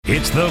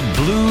It's the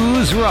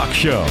Blues Rock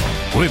Show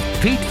with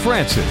Pete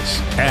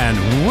Francis and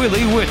Willie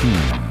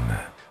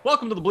Whitten.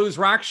 Welcome to the Blues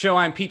Rock Show.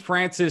 I'm Pete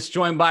Francis,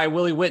 joined by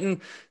Willie Whitten.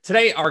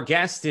 Today, our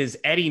guest is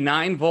Eddie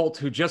Ninevolt,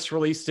 who just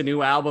released a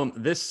new album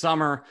this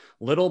summer,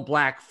 Little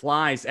Black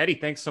Flies. Eddie,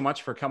 thanks so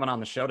much for coming on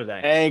the show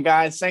today. Hey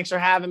guys, thanks for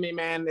having me,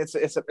 man. It's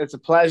a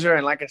pleasure,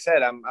 and like I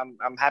said, I'm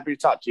happy to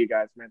talk to you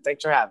guys, man.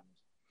 Thanks for having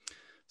me.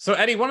 So,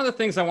 Eddie, one of the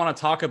things I want to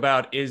talk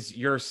about is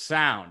your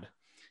sound.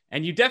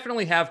 And you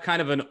definitely have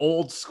kind of an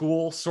old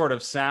school sort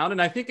of sound.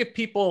 And I think if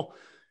people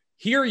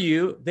hear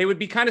you, they would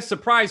be kind of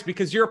surprised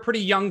because you're a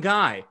pretty young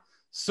guy.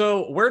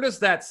 So where does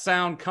that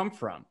sound come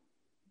from?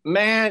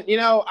 Man,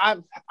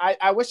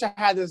 I wish I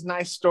had this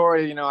nice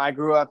story. I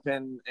grew up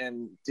in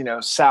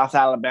South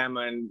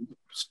Alabama and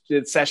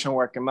did session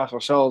work in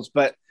Muscle Shoals.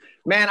 But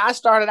man, I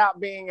started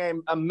out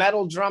being a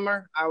metal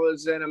drummer. I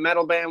was in a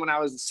metal band when I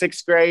was in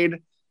sixth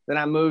grade. Then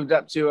I moved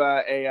up to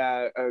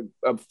a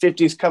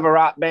 50s cover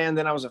rock band.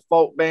 Then I was a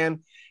folk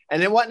band.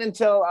 And it wasn't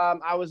until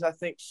I was, I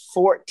think,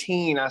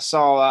 14, I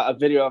saw a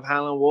video of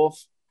Howlin'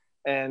 Wolf.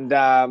 And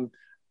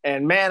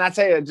man, I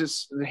tell you,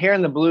 just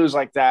hearing the blues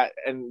like that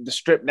and the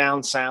stripped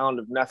down sound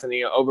of nothing,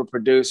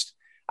 overproduced.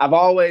 I've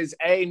always,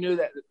 knew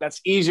that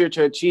that's easier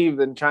to achieve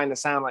than trying to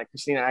sound like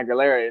Christina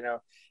Aguilera,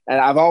 And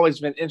I've always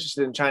been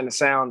interested in trying to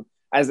sound,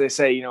 as they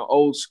say,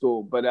 old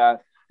school.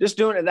 But just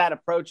doing it that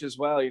approach as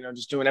well,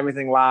 just doing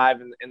everything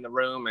live in the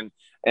room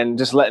and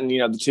just letting,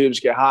 the tubes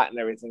get hot and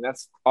everything.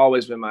 That's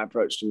always been my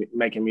approach to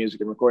making music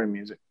and recording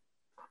music.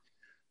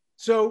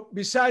 So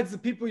besides the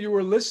people you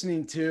were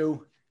listening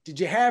to, did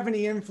you have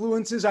any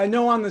influences? I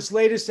know on this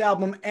latest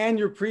album and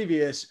your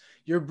previous,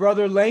 your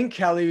brother Lane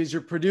Kelly is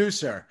your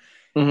producer.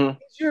 Mm-hmm.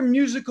 Is your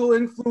musical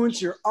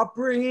influence, your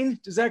upbringing,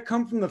 does that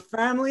come from the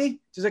family?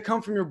 Does it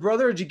come from your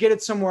brother, or did you get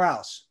it somewhere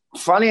else?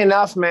 Funny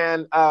enough,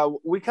 man,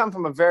 we come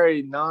from a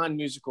very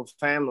non-musical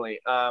family.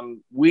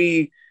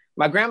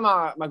 My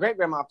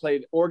great-grandma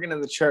played organ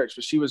in the church,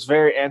 but she was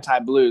very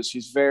anti-blues.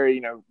 She's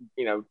very,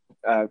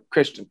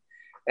 Christian,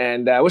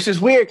 and which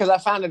is weird because I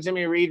found a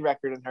Jimmy Reed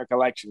record in her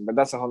collection, but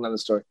that's a whole nother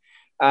story.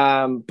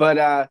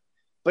 But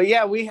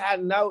yeah, we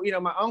had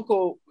my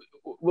uncle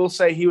will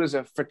say he was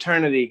a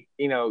fraternity,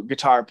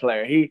 guitar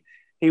player. He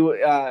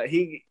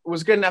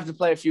was good enough to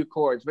play a few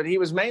chords, but he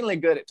was mainly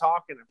good at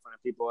talking in front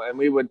of people, and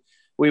we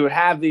would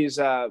have these,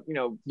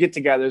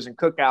 get-togethers and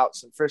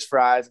cookouts and fish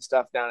fries and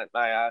stuff down at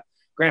my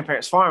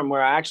grandparents' farm,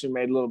 where I actually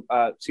made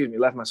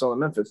left my soul in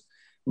Memphis.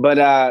 But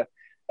I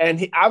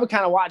would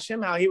kind of watch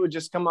him, how he would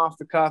just come off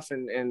the cuff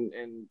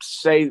and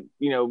say,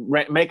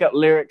 make up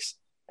lyrics.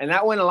 And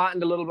that went a lot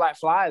into Little Black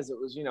Flies. It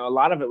was, a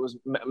lot of it was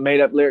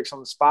made up lyrics on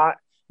the spot,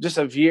 just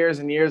of years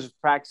and years of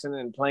practicing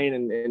and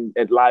playing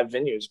at live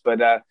venues.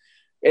 But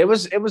it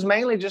was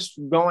mainly just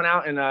going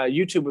out, and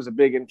YouTube was a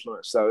big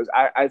influence. So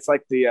it's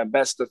like the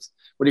best of,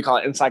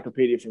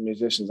 encyclopedia for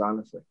musicians,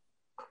 honestly.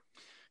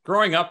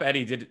 Growing up,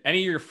 Eddie, did any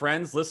of your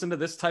friends listen to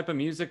this type of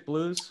music,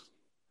 blues?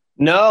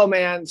 No,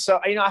 man.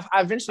 So, I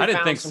eventually I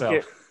didn't think so.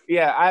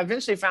 I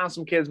eventually found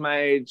some kids my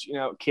age,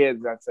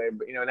 kids, I'd say,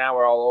 but, now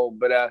we're all old.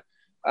 But,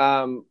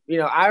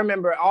 I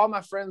remember all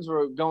my friends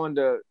were going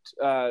to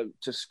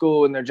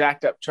school in their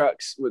jacked up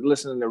trucks with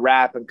listening to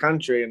rap and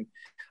country. And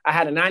I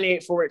had a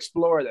 98 Ford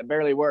Explorer that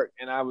barely worked.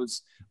 And I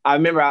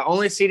remember the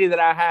only CD that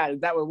I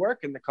had that would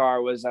work in the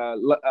car was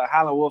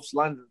Howlin' Wolf's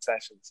London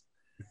Sessions.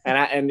 And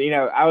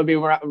I would be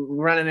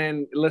running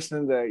in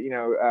listening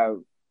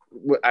to,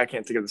 I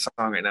can't think of the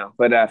song right now,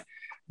 but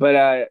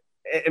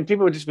and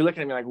people would just be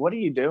looking at me like, what are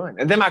you doing?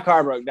 And then my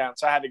car broke down,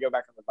 so I had to go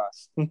back on the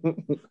bus.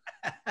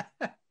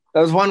 That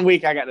was 1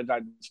 week I got to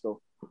drive to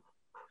school.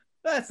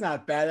 That's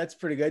not bad. That's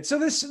pretty good. So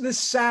this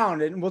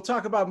sound, and we'll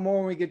talk about more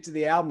when we get to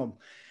the album.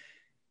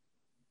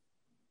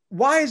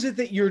 Why is it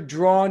that you're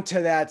drawn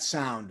to that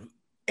sound?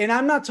 And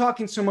I'm not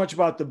talking so much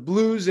about the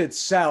blues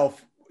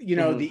itself,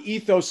 the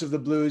ethos of the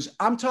blues.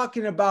 I'm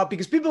talking about,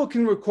 because people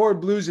can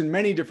record blues in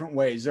many different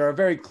ways. There are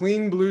very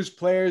clean blues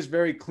players,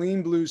 very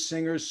clean blues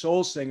singers,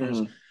 soul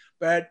singers. Mm-hmm.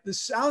 But the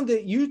sound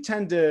that you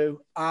tend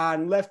to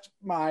on Left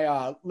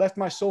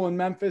My Soul in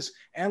Memphis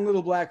and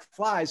Little Black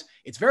Flies,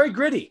 it's very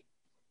gritty.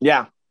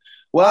 Yeah.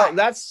 Well,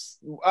 that's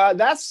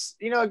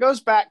it goes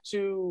back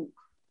to,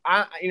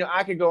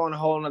 I could go on a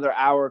whole another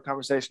hour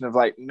conversation of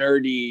like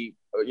nerdy,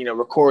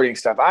 recording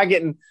stuff. I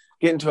get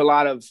into a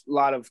lot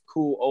of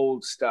cool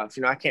old stuff.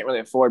 I can't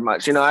really afford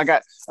much. I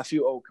got a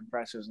few old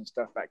compressors and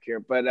stuff back here,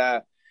 but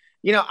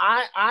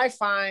I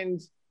find,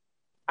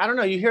 I don't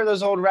know, you hear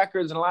those old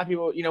records and a lot of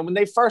people, when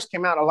they first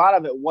came out, a lot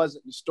of it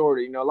wasn't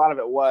distorted. A lot of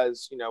it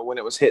was, when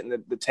it was hitting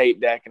the tape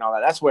deck and all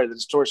that. That's where the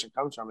distortion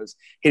comes from, is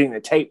hitting the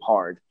tape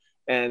hard.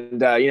 And,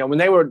 when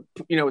they were,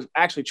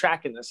 actually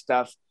tracking this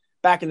stuff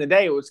back in the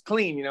day, it was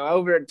clean.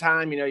 Over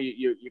time,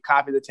 you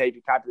copy the tape,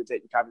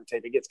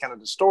 it gets kind of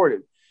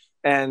distorted.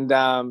 And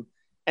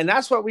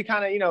that's what we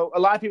kind of, a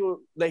lot of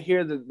people, they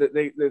hear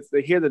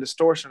they hear the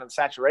distortion and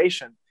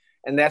saturation,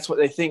 and that's what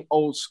they think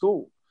old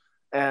school.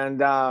 And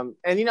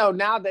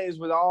nowadays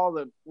with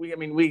all we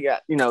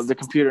got, the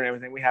computer and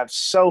everything, we have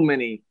so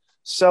many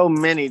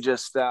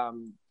just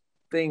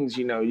things,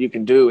 you know, you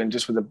can do and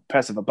just with the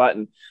press of a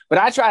button. But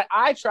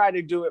I try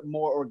to do it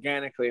more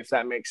organically, if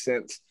that makes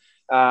sense.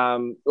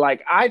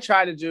 Like I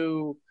try to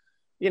do,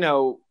 you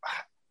know,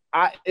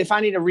 if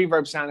I need a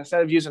reverb sound,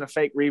 instead of using a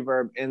fake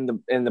reverb in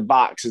the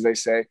box, as they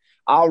say,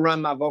 I'll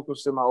run my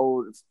vocals through my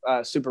old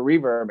Super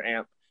Reverb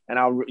amp, and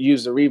I'll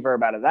use the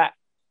reverb out of that.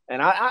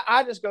 And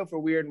I just go for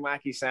weird and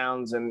wacky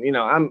sounds, and you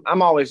know,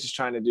 I'm always just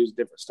trying to do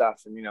different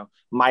stuff, and you know,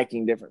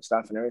 miking different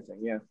stuff and everything.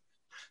 Yeah.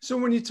 So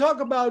when you talk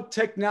about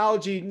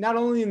technology, not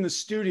only in the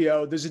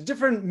studio, there's a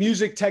different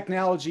music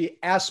technology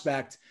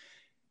aspect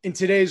in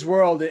today's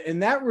world,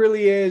 and that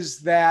really is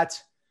that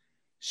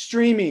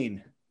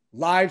streaming,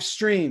 live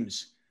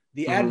streams,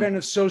 the advent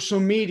of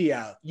social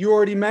media. You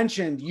already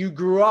mentioned you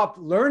grew up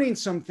learning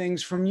some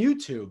things from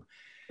YouTube.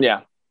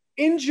 Yeah.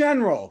 In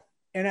general,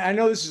 and I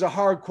know this is a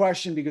hard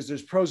question because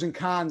there's pros and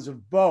cons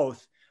of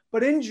both,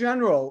 but in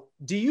general,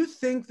 do you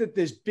think that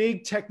this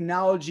big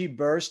technology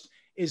burst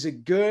is a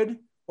good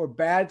or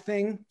bad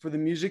thing for the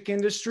music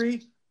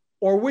industry,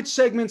 or which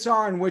segments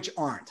are and which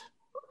aren't?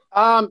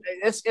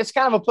 It's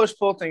kind of a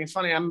push-pull thing. It's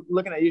funny. I'm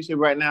looking at YouTube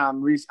right now.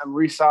 I'm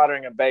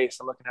resoldering a bass.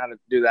 I'm looking at how to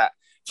do that.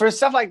 For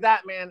stuff like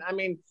that, man, I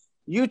mean,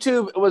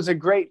 YouTube was a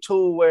great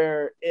tool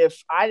where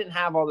if I didn't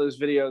have all those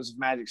videos of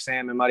Magic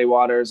Sam and Muddy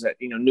Waters at,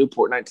 you know,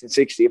 Newport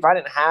 1960, if I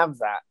didn't have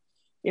that,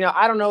 you know,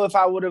 I don't know if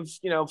I would have,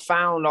 you know,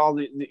 found all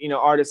the you know,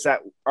 artists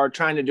that are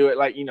trying to do it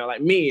like, you know,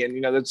 like me. And,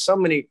 you know, there's so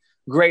many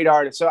great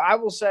artists. So I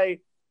will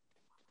say,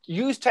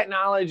 use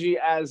technology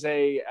as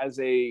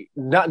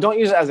don't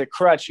use it as a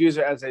crutch, use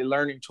it as a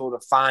learning tool to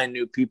find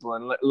new people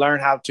and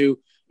learn how to,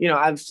 you know,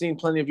 I've seen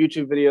plenty of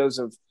YouTube videos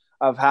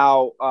of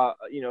how,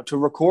 you know, to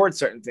record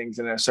certain things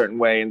in a certain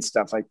way and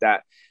stuff like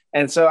that.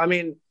 And so, I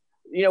mean,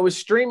 you know, with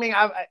streaming,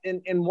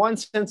 in one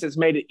sense, it's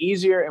made it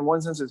easier. In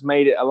one sense, it's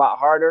made it a lot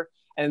harder.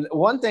 And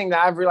one thing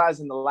that I've realized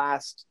in the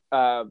last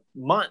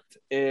month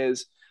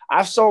is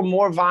I've sold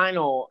more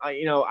vinyl,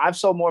 you know, I've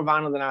sold more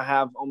vinyl than I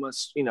have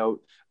almost, you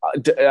know,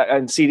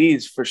 and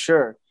CDs for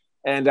sure.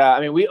 And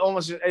I mean,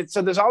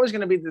 so there's always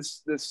going to be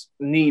this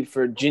need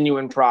for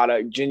genuine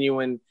product,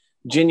 genuine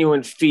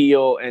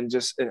feel, and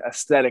just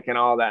aesthetic and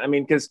all that. I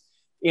mean, because,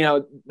 you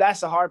know,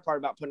 that's the hard part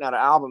about putting out an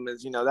album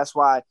is, you know, that's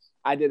why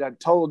I did a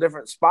total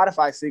different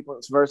Spotify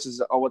sequence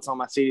versus what's on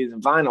my CDs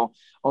and vinyl.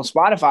 On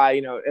Spotify,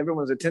 you know,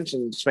 everyone's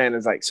attention span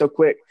is like so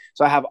quick.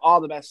 So I have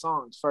all the best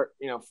songs for,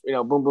 you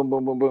know, boom, boom,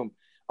 boom, boom, boom.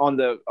 On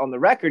the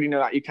record, you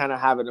know, you kind of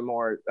have it a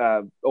more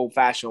old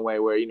fashioned way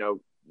where, you know,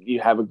 you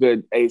have a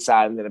good A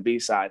side and then a B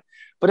side,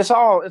 but it's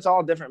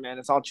all different, man.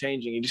 It's all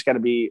changing. You just got to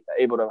be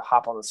able to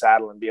hop on the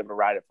saddle and be able to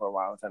ride it for a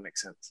while, if that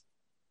makes sense.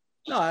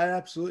 No, that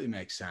absolutely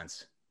makes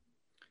sense.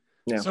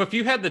 Yeah. So if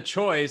you had the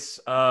choice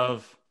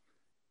of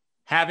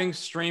having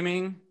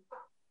streaming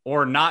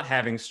or not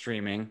having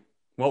streaming,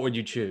 what would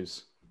you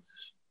choose?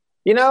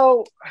 You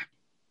know,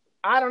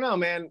 I don't know,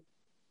 man.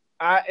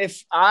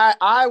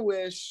 I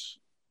wish.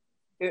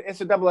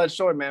 It's a double-edged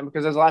sword, man,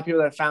 because there's a lot of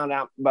people that found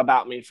out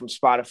about me from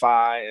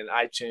Spotify and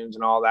iTunes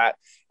and all that.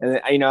 And,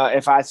 you know,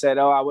 if I said,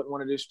 oh, I wouldn't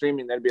want to do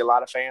streaming, there'd be a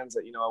lot of fans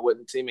that, you know,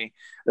 wouldn't see me.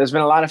 There's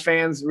been a lot of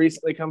fans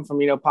recently come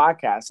from, you know,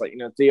 podcasts. Like, you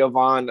know, Theo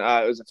Vaughn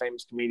was a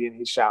famous comedian.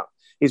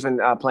 He's been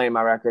playing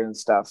my record and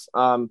stuff.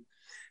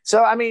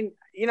 So, I mean,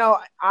 you know,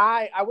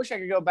 I wish I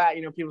could go back.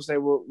 You know, people say,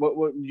 well, what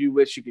would you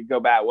wish you could go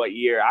back? What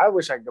year? I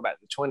wish I could go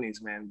back to the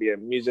 20s, man, be a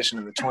musician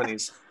in the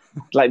 20s.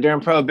 Like during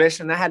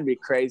Prohibition, that had to be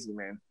crazy,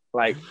 man.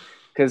 Like,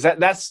 because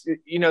that's,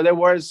 you know, there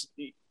was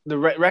the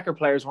record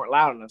players weren't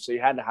loud enough. So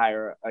you had to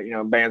hire, you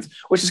know, bands,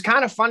 which is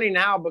kind of funny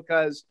now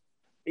because,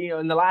 you know,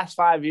 in the last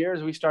 5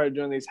 years, we started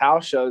doing these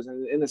house shows.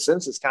 And in a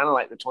sense, it's kind of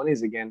like the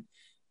 20s again.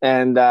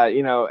 And,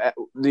 you know,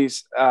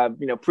 these,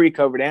 you know,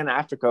 pre-COVID and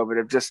after COVID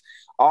of just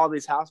all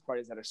these house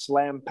parties that are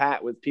slam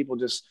packed with people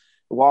just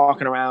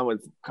walking around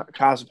with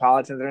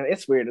cosmopolitans.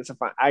 It's weird. It's a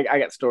fun. I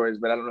got stories,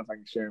 but I don't know if I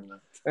can share them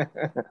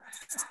though.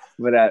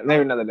 But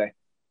maybe another day.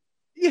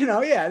 You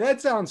know, yeah,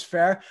 that sounds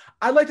fair.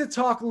 I'd like to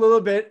talk a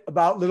little bit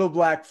about Little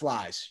Black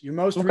Flies, your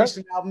most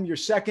recent album, your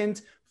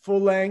second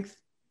full-length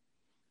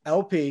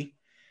LP.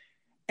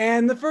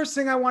 And the first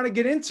thing I want to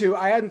get into,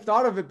 I hadn't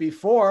thought of it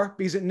before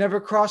because it never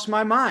crossed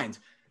my mind.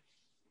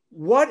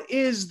 What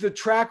is the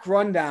track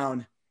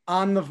rundown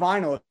on the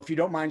vinyl, if you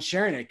don't mind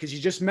sharing it? Because you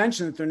just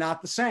mentioned that they're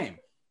not the same.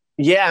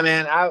 Yeah,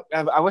 man.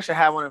 I wish I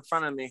had one in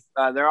front of me.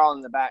 They're all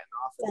in the back in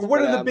the office. Or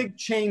what are the big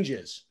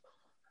changes?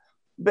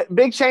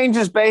 Big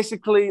changes,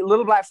 basically.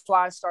 Little Black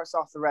Flies starts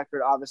off the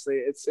record. Obviously,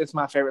 it's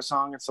my favorite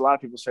song. It's a lot of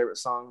people's favorite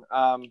song.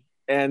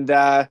 And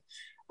I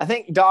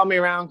think "Dog Me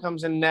Around"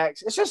 comes in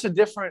next. It's just a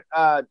different,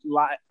 you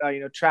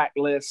know, track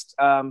list.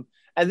 And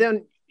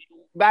then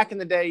back in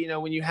the day, you know,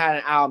 when you had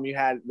an album, you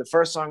had the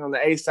first song on the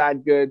A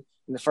side good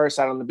and the first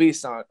side on the B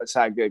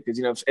side good. Because,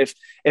 you know, if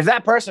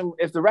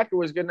the record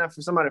was good enough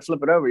for somebody to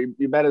flip it over,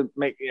 you better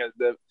make, you know,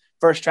 the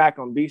first track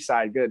on B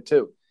side good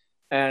too.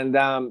 And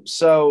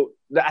so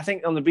I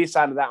think on the B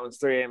side of that one's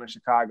 3 a.m. in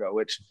Chicago,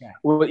 which,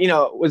 you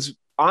know, was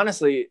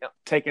honestly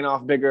taking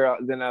off bigger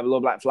than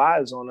Little Black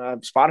Flies on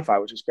Spotify,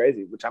 which is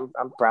crazy, which I'm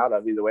proud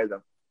of either way,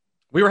 though.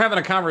 We were having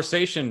a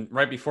conversation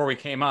right before we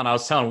came on. I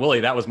was telling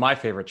Willie that was my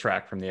favorite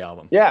track from the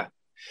album. Yeah,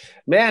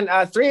 man.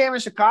 3 a.m. in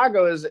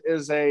Chicago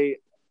is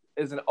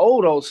an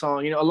old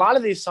song. You know, a lot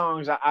of these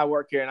songs I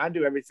work here and I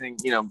do everything.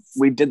 You know,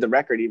 we did the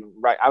record even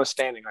right. I was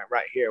standing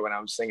right here when I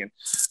was singing.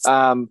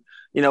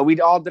 You know, we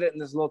all did it in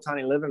this little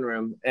tiny living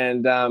room,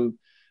 and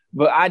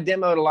but I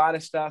demoed a lot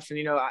of stuff, and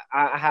you know,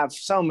 I have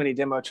so many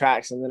demo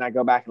tracks, and then I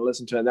go back and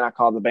listen to it. Then I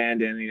call the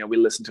band in. You know, we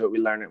listen to it, we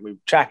learn it, we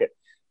track it.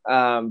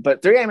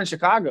 But 3 a.m. in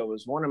Chicago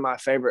was one of my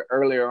favorite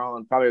earlier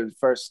on, probably the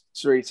first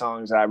 3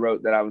 songs that I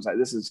wrote that I was like,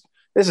 this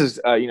is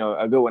you know,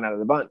 a good one out of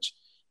the bunch.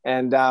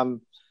 And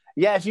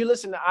yeah, if you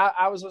listen,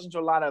 I was listening to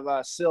a lot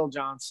of Syl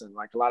Johnson,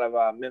 like a lot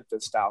of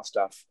Memphis style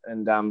stuff.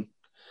 And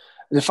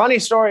the funny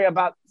story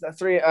about the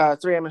 3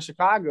 a.m. in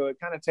Chicago, it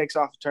kind of takes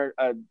off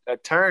a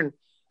turn.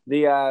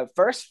 The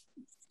first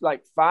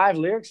like 5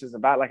 lyrics is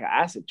about like an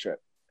acid trip.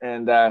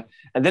 And then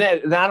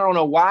I don't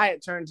know why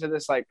it turned to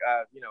this like,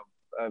 you know,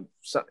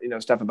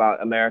 stuff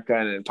about America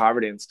and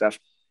poverty and stuff.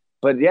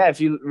 But yeah, if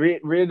you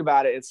read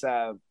about it, it's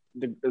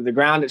the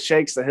ground it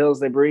shakes, the hills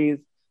they breathe,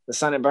 the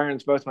sun it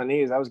burns both my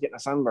knees. I was getting a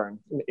sunburn,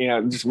 you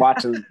know, just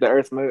watching the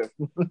earth move.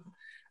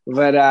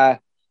 But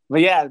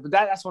yeah,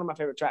 that's one of my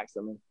favorite tracks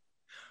though, man.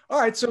 All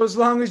right, so as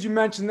long as you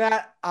mentioned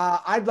that,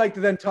 I'd like to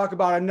then talk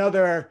about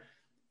another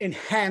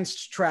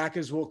enhanced track,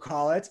 as we'll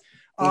call it,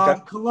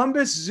 Okay.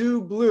 Columbus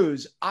Zoo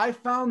Blues. I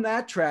found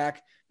that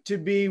track to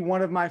be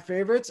one of my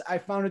favorites. I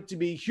found it to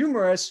be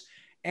humorous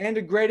and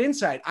a great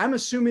insight. I'm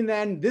assuming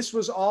then this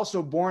was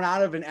also born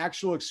out of an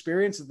actual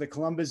experience at the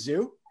Columbus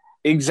Zoo.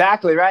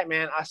 Exactly right,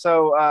 man.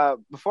 So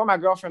before my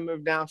girlfriend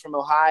moved down from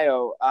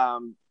Ohio,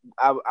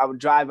 I would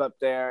drive up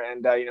there,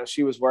 and you know,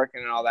 she was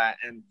working and all that,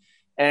 and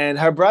me and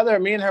her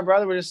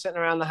brother were just sitting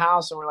around the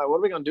house, and we're like, what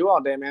are we gonna do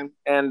all day, man?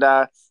 And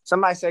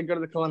somebody said go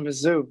to the Columbus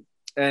Zoo,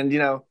 and you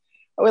know,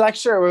 we're like,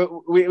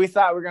 sure. We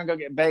thought we were gonna go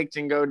get baked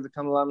and go to the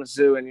Columbus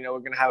Zoo, and you know, we're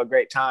gonna have a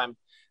great time.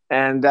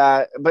 And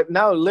but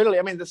no, literally,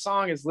 I mean, the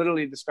song is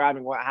literally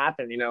describing what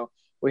happened. You know,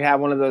 we have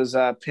one of those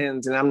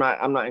pins, and I'm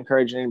not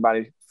encouraging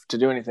anybody to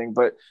do anything,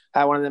 but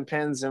had one of them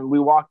pins, and we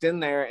walked in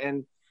there,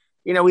 and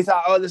you know, we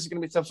thought, oh, this is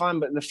gonna be so fun.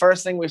 But the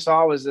first thing we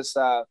saw was this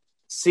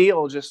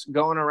seal just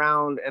going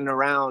around and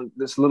around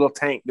this little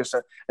tank,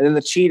 and then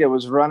the cheetah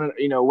was running,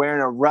 you know,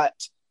 wearing a rut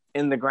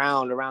in the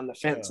ground around the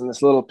fence in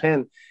this little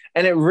pen,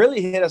 and it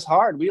really hit us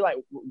hard. We like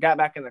got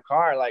back in the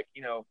car, like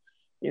you know,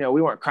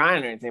 we weren't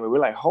crying or anything, but we're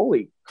like,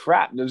 holy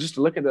crap, just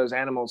to look at those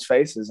animals'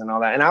 faces and all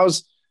that. And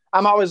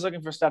I'm always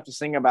looking for stuff to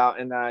sing about.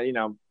 And, you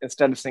know,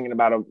 instead of singing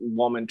about a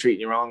woman treating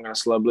you wrong on a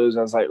slow blues,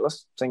 I was like,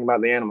 let's sing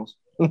about the animals.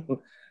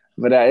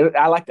 But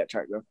I like that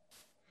track, though.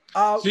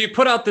 So you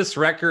put out this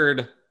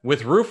record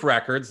with Roof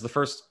Records, the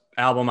first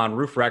album on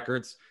Roof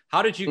Records.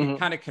 How did you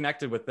kind of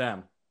connected with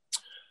them?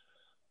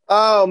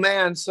 Oh,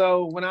 man.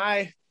 So when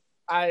I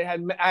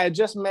had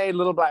just made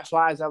Little Black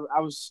Flies, I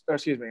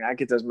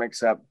get those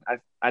mixed up.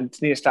 I need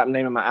to stop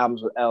naming my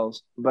albums with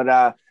L's.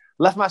 But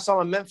Left My Soul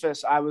in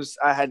Memphis, I was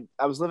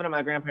living at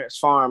my grandparents'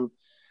 farm,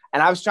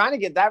 and I was trying to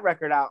get that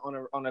record out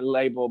on a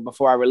label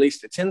before I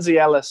released it. Tinsy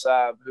Ellis,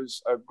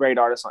 who's a great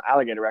artist on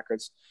Alligator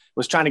Records,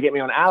 was trying to get me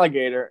on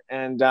Alligator,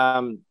 and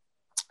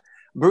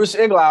Bruce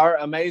Iglauer,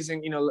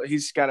 amazing. You know,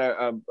 he's got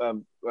a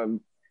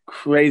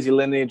crazy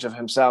lineage of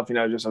himself. You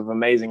know, just of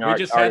amazing art.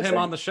 We just had him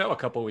on the show a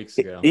couple weeks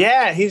ago.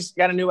 Yeah, he's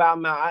got a new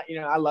album out.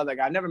 I love that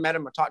guy. I never met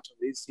him or talked to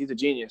him. He's a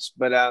genius,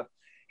 but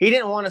he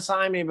didn't want to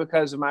sign me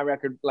because of my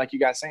record. Like you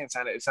guys saying,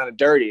 it sounded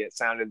dirty. It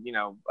sounded, you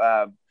know,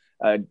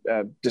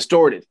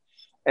 distorted.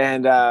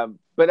 And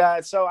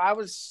so I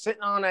was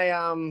sitting on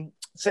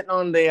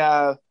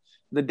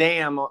the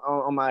dam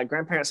on my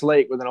grandparents'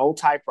 lake with an old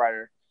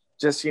typewriter,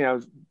 just, you know,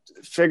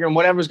 figuring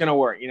whatever's going to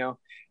work, you know.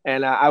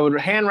 And I would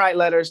handwrite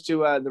letters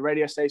to the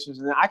radio stations,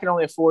 and I could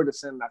only afford to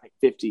send, I think,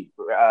 50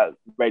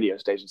 radio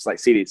stations, like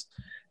CDs.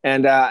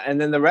 And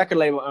then the record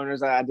label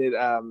owners, I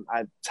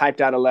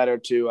typed out a letter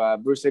to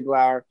Bruce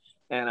Iglauer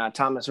and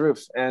Thomas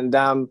Roof, and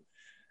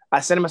I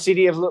sent him a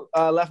CD of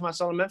Left My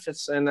Soul in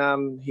Memphis,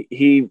 and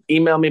he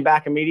emailed me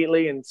back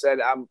immediately and said,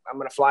 I'm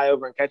going to fly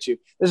over and catch you.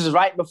 This is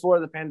right before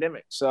the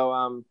pandemic.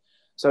 So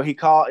he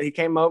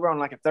came over on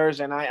like a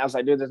Thursday night. I was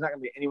like, dude, there's not going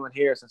to be anyone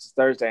here since it's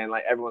Thursday and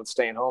like everyone's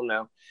staying home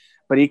now.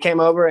 But he came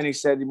over and he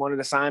said he wanted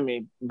to sign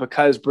me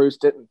because Bruce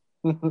didn't.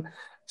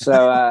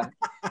 So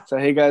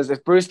he goes,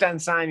 if Bruce doesn't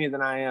sign you,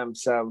 then I am.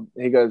 So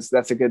he goes,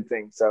 that's a good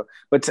thing. So,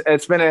 but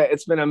it's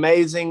been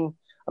amazing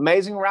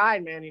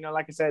ride, man. You know,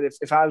 like I said,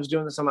 if I was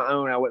doing this on my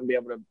own, I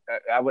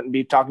wouldn't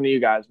be talking to you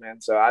guys, man.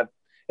 So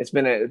it's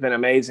been an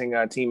amazing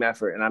team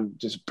effort, and I'm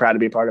just proud to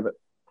be a part of it.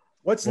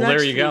 What's next?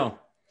 There you go.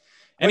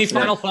 Any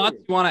final thoughts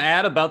you want to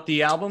add about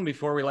the album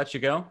before we let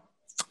you go?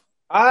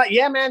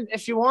 Yeah, man.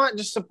 If you want,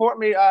 just support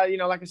me. You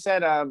know, like I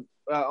said,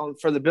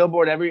 for the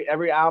Billboard,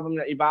 every album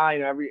that you buy, you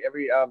know,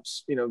 every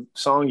you know,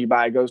 song you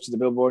buy goes to the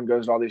Billboard and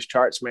goes to all these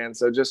charts, man.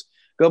 So just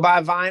go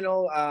buy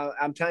vinyl.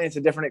 I'm telling you, it's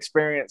a different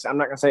experience. I'm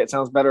not gonna say it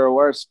sounds better or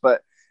worse,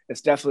 but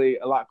it's definitely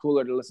a lot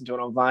cooler to listen to it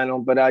on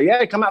vinyl. But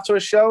yeah, come out to a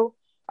show.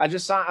 I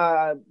just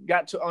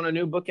got on a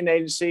new booking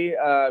agency,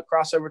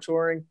 Crossover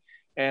Touring,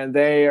 and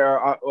they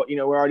are,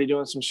 we're already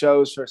doing some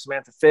shows for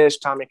Samantha Fish,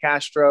 Tommy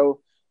Castro.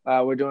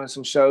 We're doing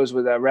some shows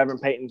with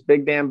Reverend Peyton's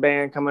Big Damn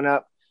Band coming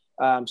up.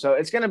 So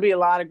it's going to be a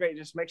lot of great.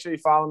 Just make sure you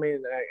follow me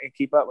and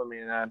keep up with me,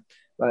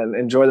 and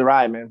enjoy the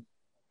ride, man.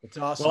 It's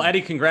awesome. Well,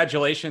 Eddie,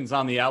 congratulations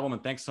on the album,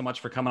 and thanks so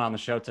much for coming on the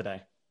show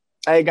today.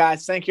 Hey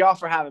guys, thank you all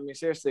for having me.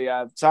 Seriously,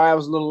 sorry I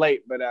was a little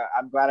late, but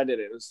I'm glad I did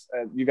it. It was,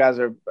 you guys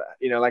are,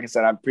 like I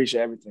said, I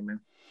appreciate everything, man.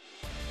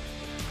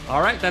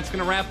 All right, that's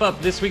going to wrap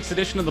up this week's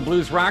edition of the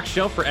Blues Rock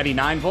Show. For Eddie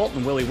Ninevolt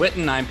and Willie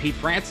Witten, I'm Pete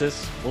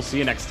Francis. We'll see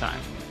you next time.